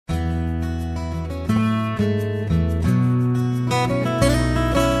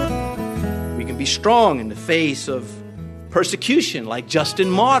be strong in the face of persecution like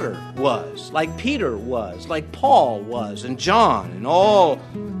Justin Martyr was, like Peter was, like Paul was, and John, and all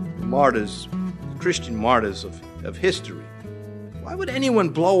the martyrs, Christian martyrs of history. Why would anyone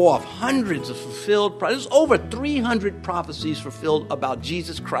blow off hundreds of fulfilled prophecies? There's over 300 prophecies fulfilled about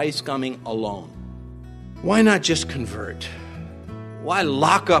Jesus Christ coming alone. Why not just convert? Why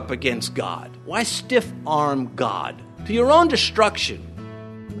lock up against God? Why stiff-arm God to your own destruction?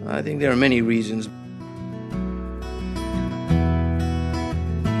 I think there are many reasons.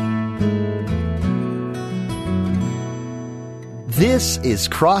 This is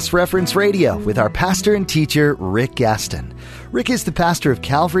Cross-Reference Radio with our pastor and teacher, Rick Gaston. Rick is the pastor of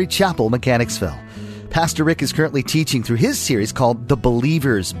Calvary Chapel, Mechanicsville. Pastor Rick is currently teaching through his series called The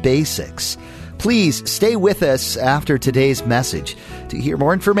Believer's Basics. Please stay with us after today's message to hear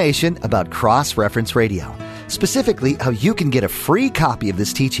more information about Cross-Reference Radio, specifically how you can get a free copy of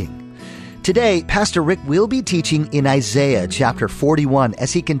this teaching. Today, Pastor Rick will be teaching in Isaiah chapter 41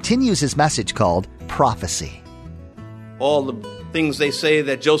 as he continues his message called Prophecy. All the things they say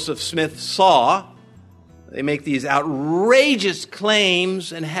that Joseph Smith saw, they make these outrageous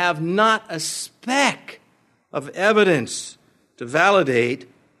claims and have not a speck of evidence to validate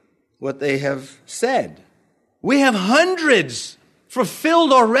what they have said. We have hundreds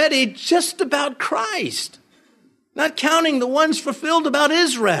fulfilled already just about Christ, not counting the ones fulfilled about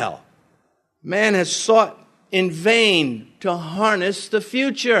Israel. Man has sought in vain to harness the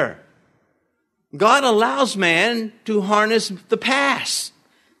future. God allows man to harness the past.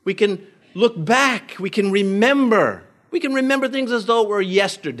 We can look back. We can remember. We can remember things as though it were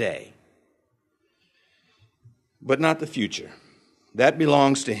yesterday. But not the future. That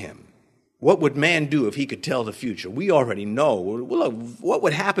belongs to him. What would man do if he could tell the future? We already know. What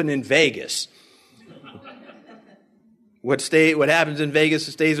would happen in Vegas? What happens in Vegas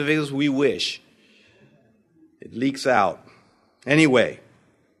stays in Vegas, we wish. It leaks out. Anyway,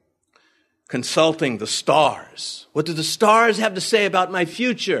 consulting the stars. What do the stars have to say about my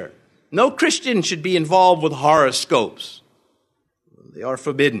future? No Christian should be involved with horoscopes. They are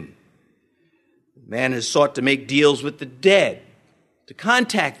forbidden. Man has sought to make deals with the dead, to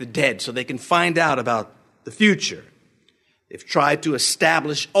contact the dead so they can find out about the future. They've tried to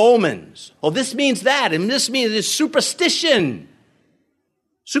establish omens. Oh, this means that, and this means it's superstition.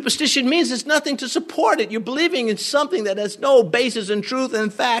 Superstition means there's nothing to support it. You're believing in something that has no basis in truth and in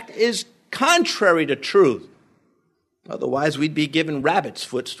fact is contrary to truth. Otherwise, we'd be giving rabbit's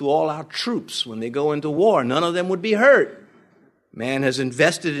foots to all our troops when they go into war. None of them would be hurt. Man has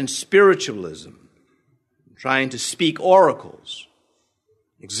invested in spiritualism, trying to speak oracles,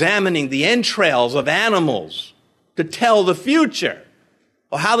 examining the entrails of animals to tell the future,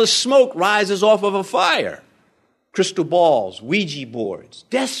 or how the smoke rises off of a fire. Crystal balls, Ouija boards,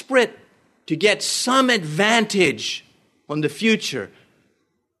 desperate to get some advantage on the future,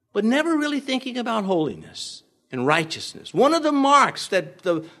 but never really thinking about holiness and righteousness. One of the marks that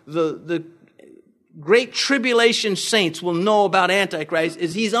the great tribulation saints will know about Antichrist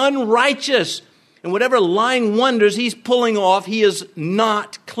is he's unrighteous. And whatever lying wonders he's pulling off, he is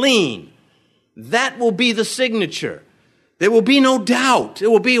not clean. That will be the signature. There will be no doubt. It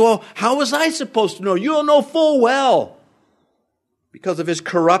will be, well, how was I supposed to know? You'll know full well. Because of his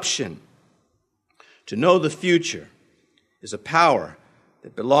corruption. To know the future is a power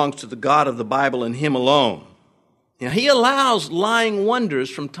that belongs to the God of the Bible and him alone. Now, he allows lying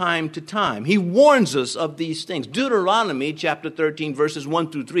wonders from time to time. He warns us of these things. Deuteronomy chapter 13, verses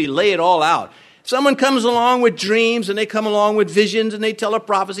 1 through 3, lay it all out. Someone comes along with dreams and they come along with visions and they tell a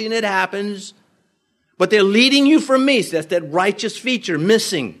prophecy and it happens. But they're leading you from me. So that's that righteous feature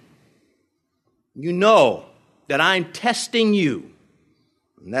missing. You know that I'm testing you.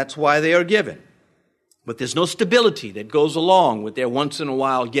 And that's why they are given. But there's no stability that goes along with their once in a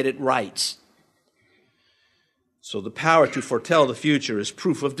while get it right. So the power to foretell the future is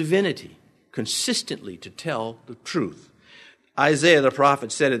proof of divinity, consistently to tell the truth. Isaiah the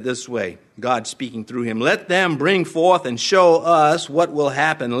prophet said it this way, God speaking through him, let them bring forth and show us what will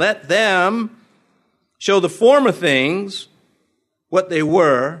happen. Let them show the former things, what they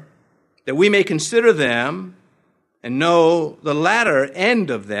were, that we may consider them and know the latter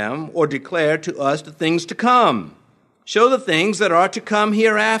end of them, or declare to us the things to come. Show the things that are to come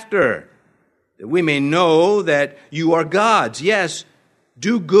hereafter, that we may know that you are God's. Yes,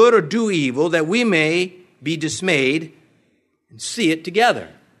 do good or do evil, that we may be dismayed and see it together.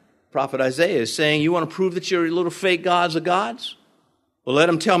 Prophet Isaiah is saying, you want to prove that your little fake gods are gods? Well, let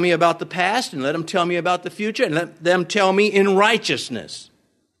them tell me about the past, and let them tell me about the future, and let them tell me in righteousness.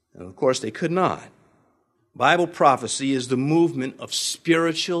 And of course, they could not. Bible prophecy is the movement of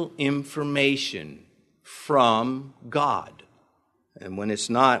spiritual information from God. And when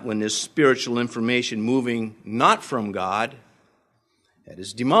there's spiritual information moving not from God, that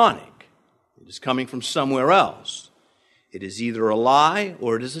is demonic. It is coming from somewhere else. It is either a lie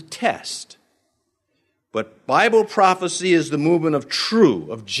or it is a test. But Bible prophecy is the movement of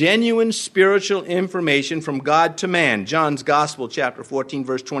genuine spiritual information from God to man. John's Gospel, chapter 14,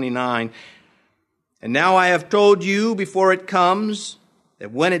 verse 29. And now I have told you before it comes,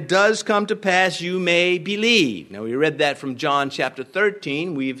 that when it does come to pass, you may believe. Now, we read that from John chapter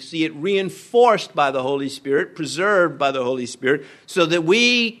 13. We see it reinforced by the Holy Spirit, preserved by the Holy Spirit, so that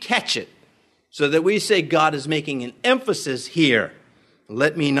we catch it, so that we say God is making an emphasis here.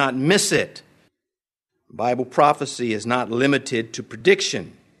 Let me not miss it. Bible prophecy is not limited to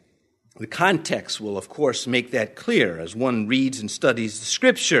prediction. The context will, of course, make that clear as one reads and studies the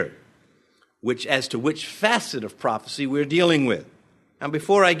Scripture, as to which facet of prophecy we're dealing with. Now,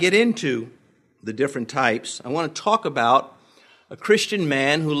 before I get into the different types, I want to talk about a Christian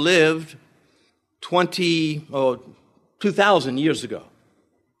man who lived 2,000 years ago.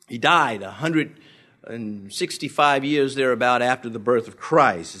 He died 165 years thereabout after the birth of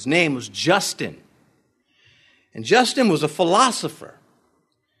Christ. His name was Justin. And Justin was a philosopher.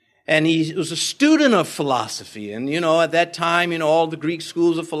 And he was a student of philosophy. And, at that time, all the Greek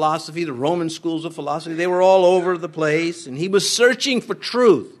schools of philosophy, the Roman schools of philosophy, they were all over the place. And he was searching for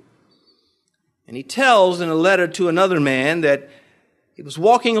truth. And he tells in a letter to another man that he was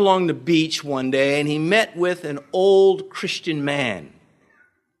walking along the beach one day and he met with an old Christian man.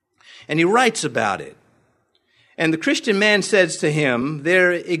 And he writes about it. And the Christian man says to him,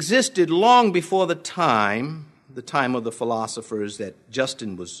 there existed long before the time of the philosophers that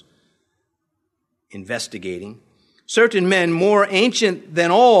Justin was investigating, certain men more ancient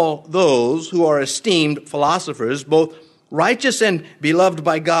than all those who are esteemed philosophers, both righteous and beloved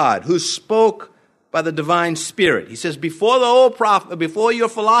by God, who spoke by the divine Spirit. He says, before your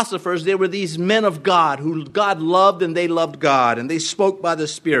philosophers, there were these men of God who God loved and they loved God, and they spoke by the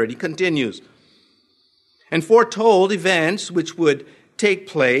Spirit. He continues, and foretold events which would take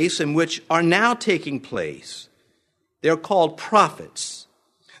place and which are now taking place. They're called prophets.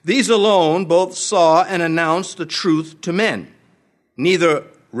 These alone both saw and announced the truth to men, neither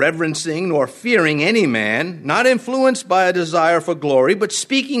reverencing nor fearing any man, not influenced by a desire for glory, but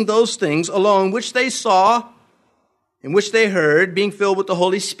speaking those things alone which they saw and which they heard, being filled with the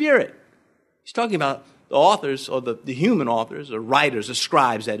Holy Spirit. He's talking about the authors, or the human authors, or writers, the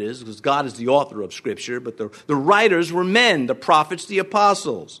scribes, that is, because God is the author of Scripture, but the writers were men, the prophets, the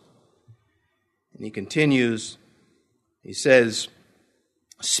apostles. And he continues, he says,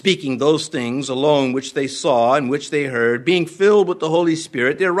 speaking those things alone which they saw and which they heard, being filled with the Holy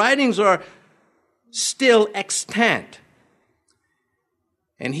Spirit. Their writings are still extant.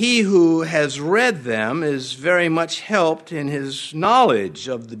 And he who has read them is very much helped in his knowledge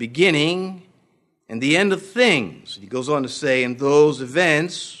of the beginning and the end of things. He goes on to say, and those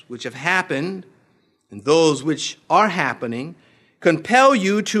events which have happened and those which are happening compel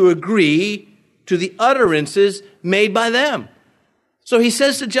you to agree to the utterances made by them. So he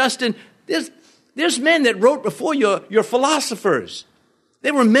says to Justin, there's men that wrote before your philosophers.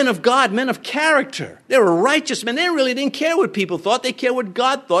 They were men of God, men of character. They were righteous men. They really didn't care what people thought. They cared what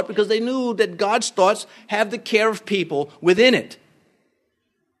God thought because they knew that God's thoughts have the care of people within it.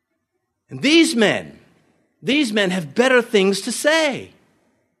 And these men have better things to say.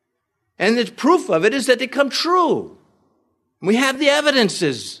 And the proof of it is that they come true. We have the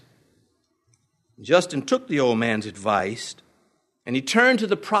evidences. Justin took the old man's advice, and he turned to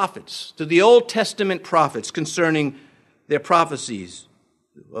the prophets, to the Old Testament prophets concerning their prophecies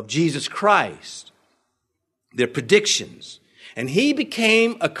of Jesus Christ, their predictions. And he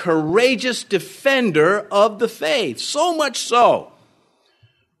became a courageous defender of the faith, so much so,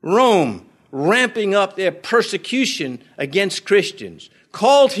 Rome, ramping up their persecution against Christians,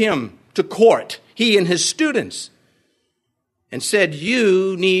 called him to court, he and his students, and said,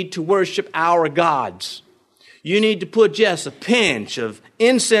 you need to worship our gods. You need to put just a pinch of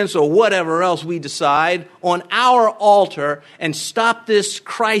incense or whatever else we decide on our altar and stop this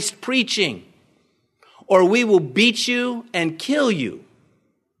Christ preaching, or we will beat you and kill you.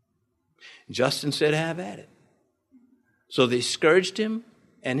 Justin said, have at it. So they scourged him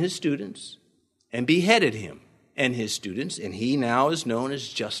and his students and beheaded him and his students, and he now is known as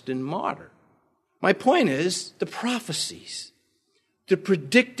Justin Martyr. My point is the prophecies, the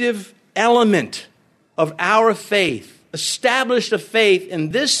predictive element of our faith, established a faith in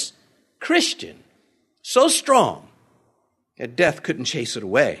this Christian so strong that death couldn't chase it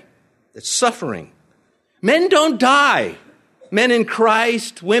away, that suffering, Men don't die. Men in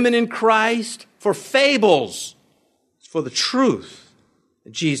Christ, women in Christ, for fables. It's for the truth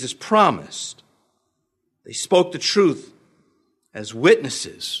that Jesus promised. They spoke the truth as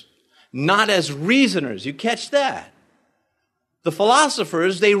witnesses, not as reasoners. You catch that? The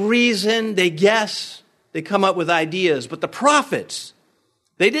philosophers, they reason, they guess, they come up with ideas. But the prophets,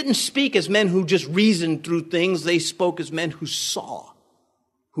 they didn't speak as men who just reasoned through things. They spoke as men who saw,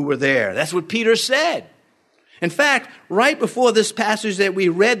 who were there. That's what Peter said. In fact, right before this passage that we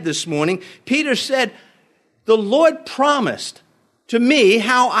read this morning, Peter said, the Lord promised to me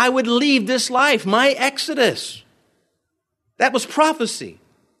how I would leave this life, my exodus. That was prophecy.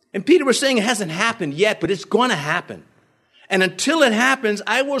 And Peter was saying it hasn't happened yet, but it's going to happen. And until it happens,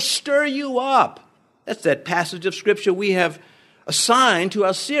 I will stir you up. That's that passage of Scripture we have assigned to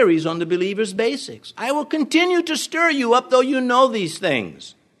our series on the believer's basics. I will continue to stir you up, though you know these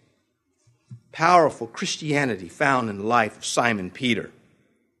things. Powerful Christianity found in the life of Simon Peter.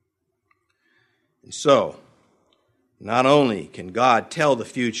 And so, not only can God tell the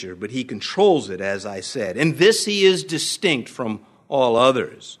future, but he controls it, as I said. In this he is distinct from all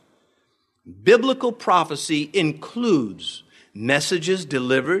others. Biblical prophecy includes messages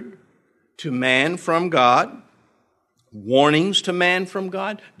delivered to man from God, warnings to man from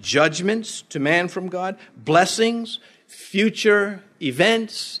God, judgments to man from God, blessings, future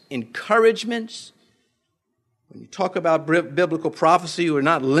events, encouragements. When you talk about biblical prophecy, we're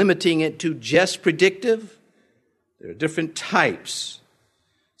not limiting it to just predictive. There are different types.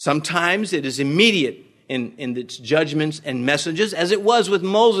 Sometimes it is immediate in its judgments and messages, as it was with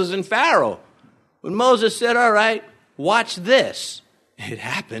Moses and Pharaoh. When Moses said, all right, watch this, it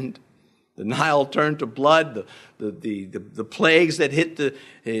happened. The Nile turned to blood, the plagues that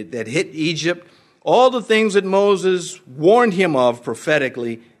hit Egypt, all the things that Moses warned him of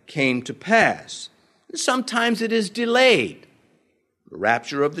prophetically came to pass. And sometimes it is delayed. The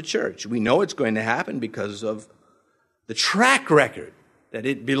rapture of the church. We know it's going to happen because of the track record that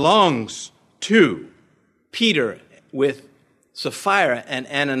it belongs to. Peter with Sapphira and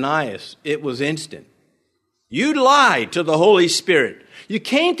Ananias, it was instant. You lied to the Holy Spirit. You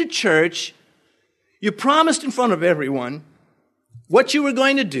came to church, you promised in front of everyone what you were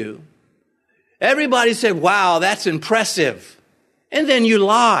going to do. Everybody said, wow, that's impressive. And then you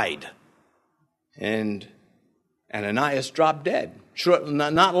lied. And Ananias dropped dead.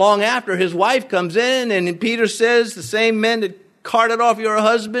 Not long after, his wife comes in, and Peter says, the same men that carted off your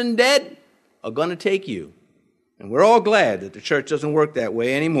husband dead are going to take you. And we're all glad that the church doesn't work that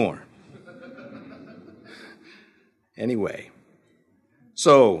way anymore. Anyway,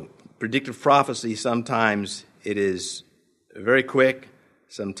 so predictive prophecy, sometimes it is very quick.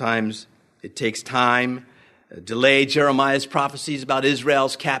 Sometimes it takes time. Delay Jeremiah's prophecies about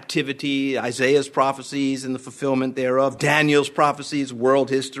Israel's captivity, Isaiah's prophecies and the fulfillment thereof, Daniel's prophecies, world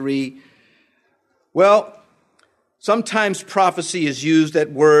history. Well, sometimes prophecy is used,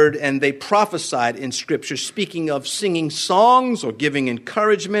 that word, and they prophesied in Scripture, speaking of singing songs or giving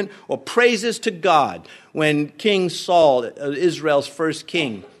encouragement or praises to God. When King Saul, Israel's first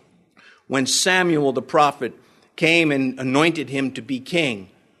king, when Samuel the prophet came and anointed him to be king,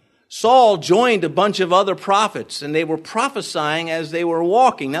 Saul joined a bunch of other prophets, and they were prophesying as they were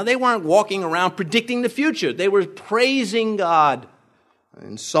walking. Now, they weren't walking around predicting the future. They were praising God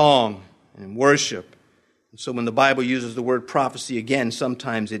in song and worship. And so when the Bible uses the word prophecy again,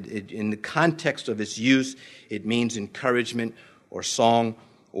 sometimes in the context of its use, it means encouragement or song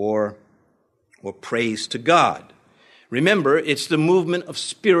or praise to God. Remember, it's the movement of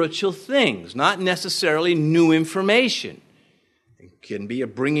spiritual things, not necessarily new information. It can be a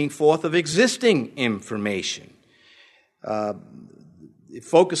bringing forth of existing information.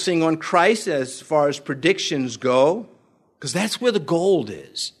 Focusing on Christ as far as predictions go, because that's where the gold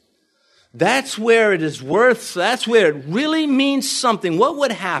is. That's where it is worth, that's where it really means something. What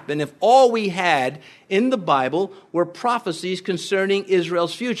would happen if all we had in the Bible were prophecies concerning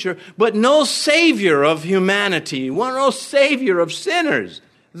Israel's future, but no Savior of humanity, no Savior of sinners?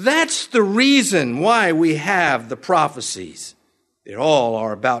 That's the reason why we have the prophecies. They all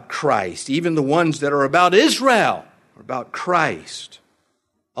are about Christ. Even the ones that are about Israel are about Christ.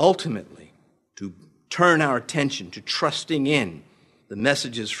 Ultimately, to turn our attention to trusting in the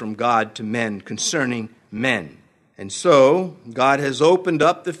messages from God to men concerning men. And so, God has opened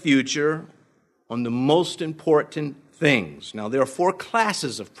up the future on the most important things. Now, there are 4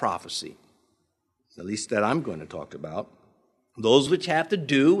 classes of prophecy, at least that I'm going to talk about. Those which have to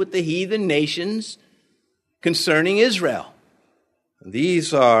do with the heathen nations concerning Israel.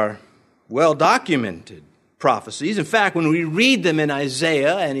 These are well-documented prophecies. In fact, when we read them in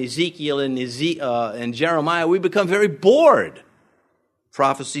Isaiah and Ezekiel and Jeremiah, we become very bored.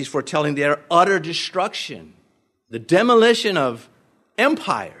 Prophecies foretelling their utter destruction, the demolition of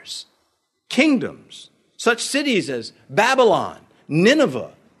empires, kingdoms, such cities as Babylon,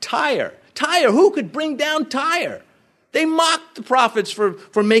 Nineveh, Tyre. Tyre, who could bring down Tyre? They mocked the prophets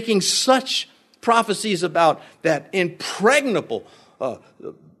for making such prophecies about that impregnable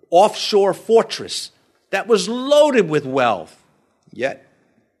offshore fortress that was loaded with wealth. Yet,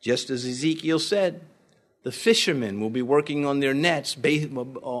 just as Ezekiel said, the fishermen will be working on their nets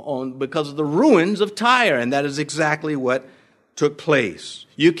because of the ruins of Tyre, and that is exactly what took place.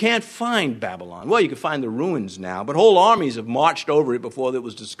 You can't find Babylon. Well, you can find the ruins now, but whole armies have marched over it before it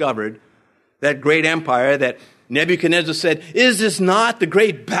was discovered. That great empire that Nebuchadnezzar said, "Is this not the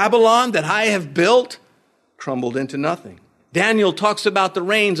great Babylon that I have built?" crumbled into nothing. Daniel talks about the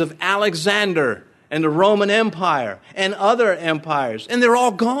reigns of Alexander and the Roman Empire and other empires, and they're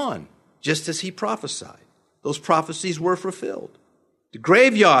all gone, just as he prophesied. Those prophecies were fulfilled. The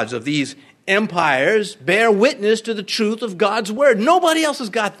graveyards of these empires bear witness to the truth of God's word. Nobody else has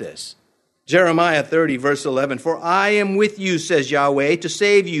got this. Jeremiah 30, verse 11, "For I am with you, says Yahweh, to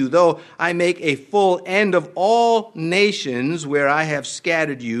save you, though I make a full end of all nations where I have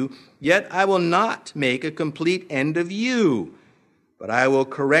scattered you, yet I will not make a complete end of you. But I will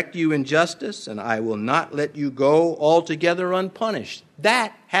correct you in justice, and I will not let you go altogether unpunished."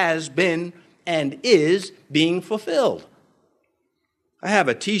 That has been and is being fulfilled. I have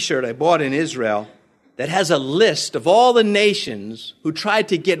a T-shirt I bought in Israel that has a list of all the nations who tried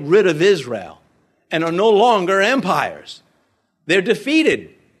to get rid of Israel and are no longer empires. They're defeated,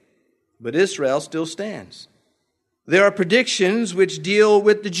 but Israel still stands. There are predictions which deal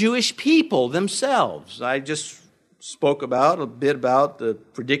with the Jewish people themselves. I just spoke a bit about the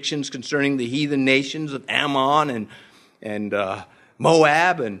predictions concerning the heathen nations of Ammon and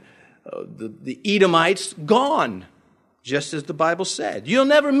Moab and the Edomites gone, just as the Bible said. You'll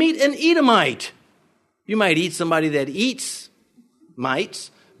never meet an Edomite. You might eat somebody that eats mites,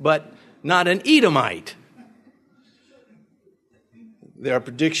 but not an Edomite. There are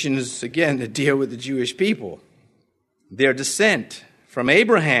predictions, again, that deal with the Jewish people. Their descent from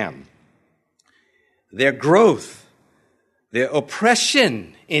Abraham, their growth, their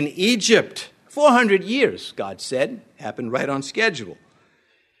oppression in Egypt. 400 years, God said, happened right on schedule.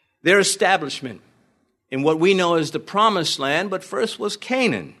 Their establishment in what we know as the Promised Land, but first was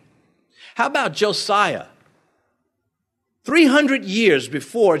Canaan. How about Josiah? 300 years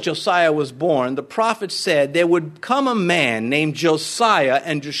before Josiah was born, the prophet said there would come a man named Josiah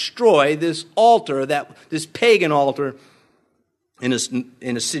and destroy this altar, this pagan altar in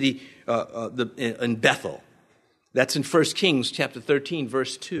a city in Bethel. That's in 1 Kings chapter 13,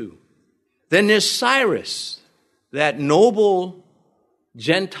 verse 2. Then there's Cyrus, that noble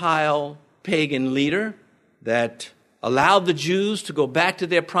Gentile pagan leader that allowed the Jews to go back to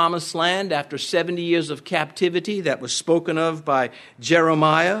their promised land after 70 years of captivity that was spoken of by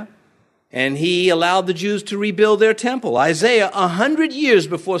Jeremiah. And he allowed the Jews to rebuild their temple. Isaiah, 100 years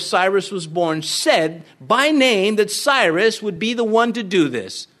before Cyrus was born, said by name that Cyrus would be the one to do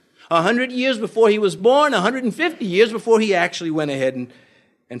this. 100 years before he was born, 150 years before he actually went ahead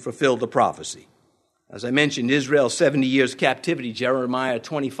and fulfilled the prophecy. As I mentioned, Israel's 70 years captivity, Jeremiah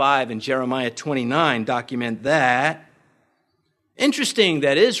 25 and Jeremiah 29 document that. Interesting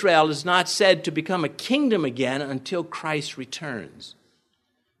that Israel is not said to become a kingdom again until Christ returns.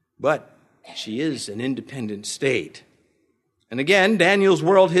 But she is an independent state. And again, Daniel's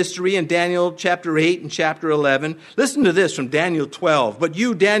world history in Daniel chapter 8 and chapter 11. Listen to this from Daniel 12. "But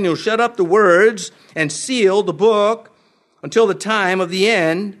you, Daniel, shut up the words and seal the book until the time of the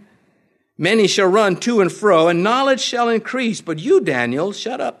end. Many shall run to and fro, and knowledge shall increase. But you, Daniel,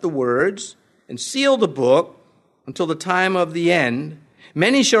 shut up the words and seal the book until the time of the end.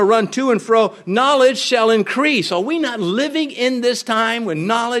 Many shall run to and fro, knowledge shall increase." Are we not living in this time when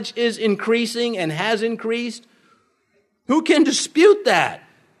knowledge is increasing and has increased? Who can dispute that?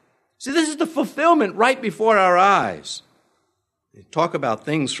 See, this is the fulfillment right before our eyes. They talk about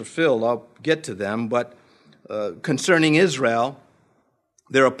things fulfilled. I'll get to them, but concerning Israel,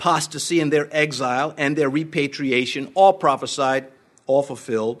 their apostasy and their exile and their repatriation, all prophesied, all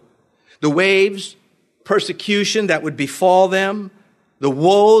fulfilled. The waves, persecution that would befall them, the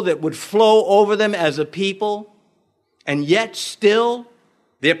woe that would flow over them as a people, and yet still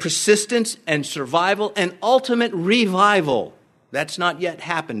their persistence and survival and ultimate revival. That's not yet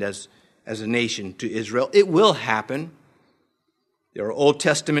happened as a nation to Israel. It will happen. There are Old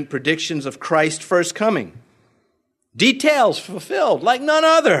Testament predictions of Christ's first coming. Details fulfilled like none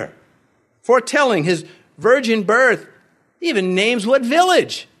other, foretelling his virgin birth. He even names what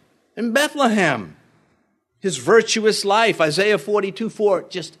village in Bethlehem. His virtuous life, Isaiah 42:4,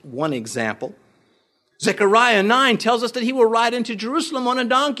 just one example. Zechariah 9 tells us that he will ride into Jerusalem on a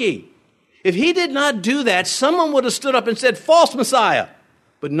donkey. If he did not do that, someone would have stood up and said, false Messiah.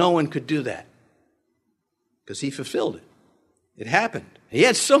 But no one could do that because he fulfilled it. It happened. He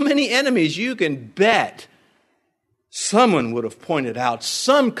had so many enemies, you can bet someone would have pointed out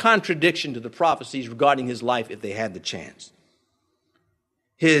some contradiction to the prophecies regarding his life if they had the chance.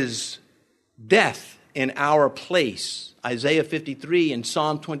 His death in our place, Isaiah 53 and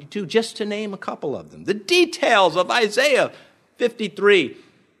Psalm 22, just to name a couple of them. The details of Isaiah 53,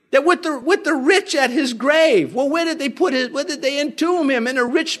 that with the rich at his grave. Well, where did they entomb him? In a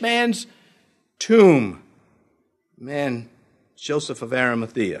rich man's tomb. Man, Joseph of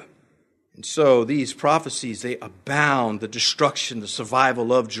Arimathea. And so these prophecies, they abound, the destruction, the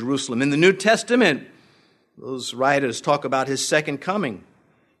survival of Jerusalem. In the New Testament, those writers talk about his second coming.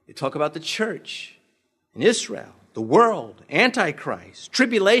 They talk about the church in Israel, the world, Antichrist,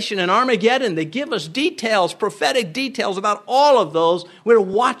 tribulation, and Armageddon. They give us details, prophetic details about all of those. We're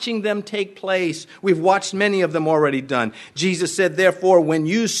watching them take place. We've watched many of them already done. Jesus said, therefore, when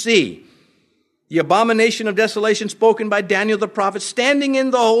you see the abomination of desolation spoken by Daniel the prophet standing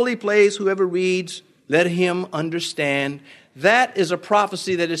in the holy place, whoever reads, let him understand. That is a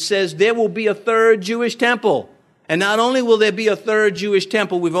prophecy that it says there will be a third Jewish temple. And not only will there be a third Jewish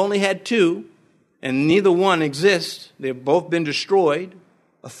temple, we've only had two, and neither one exists. They've both been destroyed.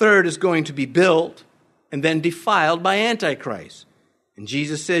 A third is going to be built and then defiled by Antichrist. And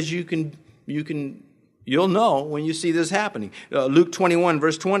Jesus says you'll know when you see this happening. Luke 21,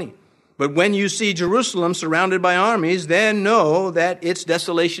 verse 20. But when you see Jerusalem surrounded by armies, then know that its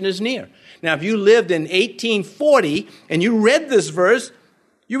desolation is near. Now, if you lived in 1840 and you read this verse,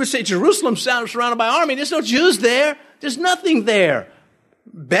 you would say, Jerusalem surrounded by army. There's no Jews there. There's nothing there.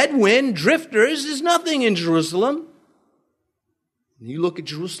 Bedouin, drifters, there's nothing in Jerusalem. And you look at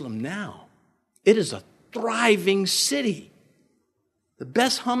Jerusalem now. It is a thriving city. The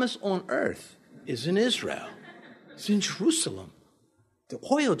best hummus on earth is in Israel. It's in Jerusalem. The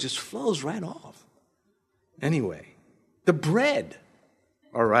oil just flows right off. Anyway, the bread.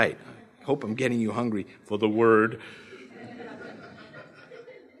 All right. I hope I'm getting you hungry for the word.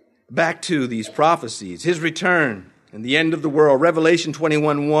 Back to these prophecies. His return and the end of the world. Revelation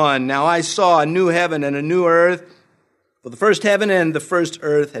 21:1. Now I saw a new heaven and a new earth, for the first heaven and the first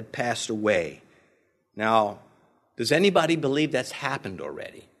earth had passed away. Now, does anybody believe that's happened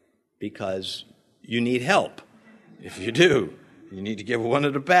already? Because you need help. If you do, you need to get one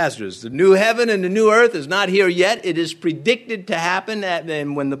of the pastors. The new heaven and the new earth is not here yet. It is predicted to happen.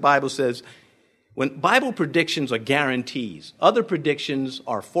 And when the Bible says, when Bible predictions are guarantees, other predictions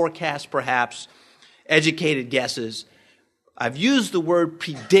are forecasts perhaps, educated guesses. I've used the word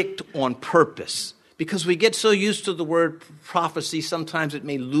predict on purpose because we get so used to the word prophecy, sometimes it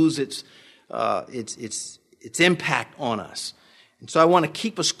may lose its impact on us. And so I want to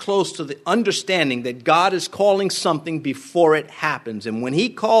keep us close to the understanding that God is calling something before it happens. And when he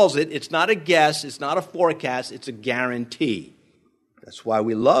calls it, it's not a guess, it's not a forecast, it's a guarantee. That's why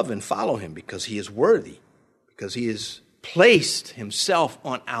we love and follow him, because he is worthy, because he has placed himself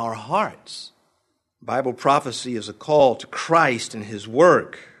on our hearts. Bible prophecy is a call to Christ and his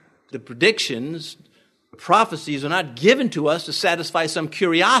work. The predictions, the prophecies are not given to us to satisfy some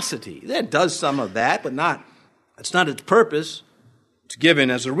curiosity. It does some of that, but that's not its purpose. It's given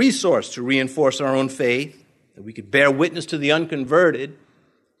as a resource to reinforce our own faith, that we could bear witness to the unconverted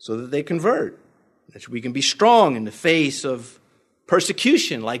so that they convert, that we can be strong in the face of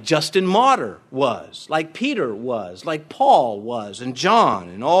persecution like Justin Martyr was, like Peter was, like Paul was, and John,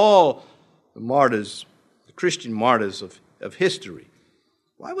 and all the martyrs, the Christian martyrs of history.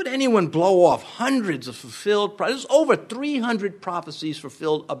 Why would anyone blow off hundreds of fulfilled prophecies? There's over 300 prophecies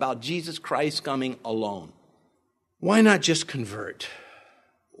fulfilled about Jesus Christ coming alone. Why not just convert?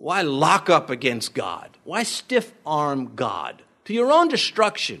 Why lock up against God? Why stiff-arm God to your own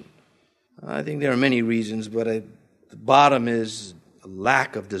destruction? I think there are many reasons, but the bottom is a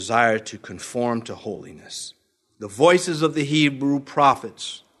lack of desire to conform to holiness. The voices of the Hebrew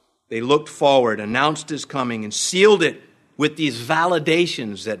prophets, they looked forward, announced his coming, and sealed it with these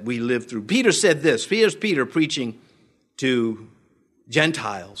validations that we live through. Peter said this. Here's Peter preaching to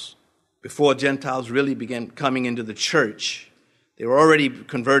Gentiles before Gentiles really began coming into the church. They were already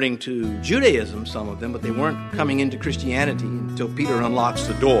converting to Judaism, some of them, but they weren't coming into Christianity until Peter unlocks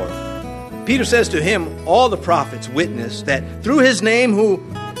the door. Peter says to him, all the prophets witness that through his name,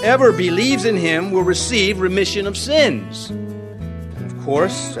 whoever believes in him will receive remission of sins. And of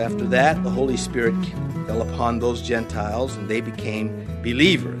course, after that, the Holy Spirit fell upon those Gentiles, and they became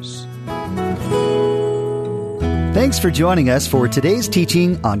believers. Thanks for joining us for today's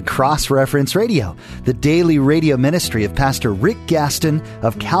teaching on Cross-Reference Radio, the daily radio ministry of Pastor Rick Gaston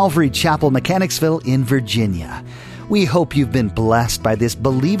of Calvary Chapel, Mechanicsville in Virginia. We hope you've been blessed by this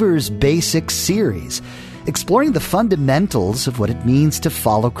Believer's Basics series, exploring the fundamentals of what it means to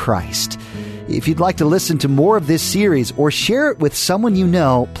follow Christ. If you'd like to listen to more of this series or share it with someone you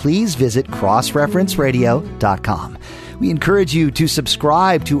know, please visit crossreferenceradio.com. We encourage you to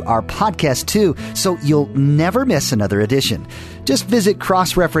subscribe to our podcast too, so you'll never miss another edition. Just visit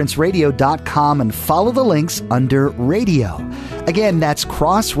crossreferenceradio.com and follow the links under radio. Again, that's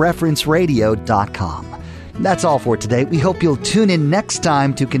crossreferenceradio.com. That's all for today. We hope you'll tune in next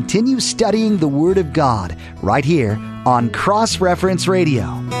time to continue studying the Word of God right here on Cross Reference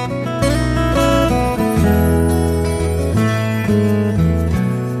Radio.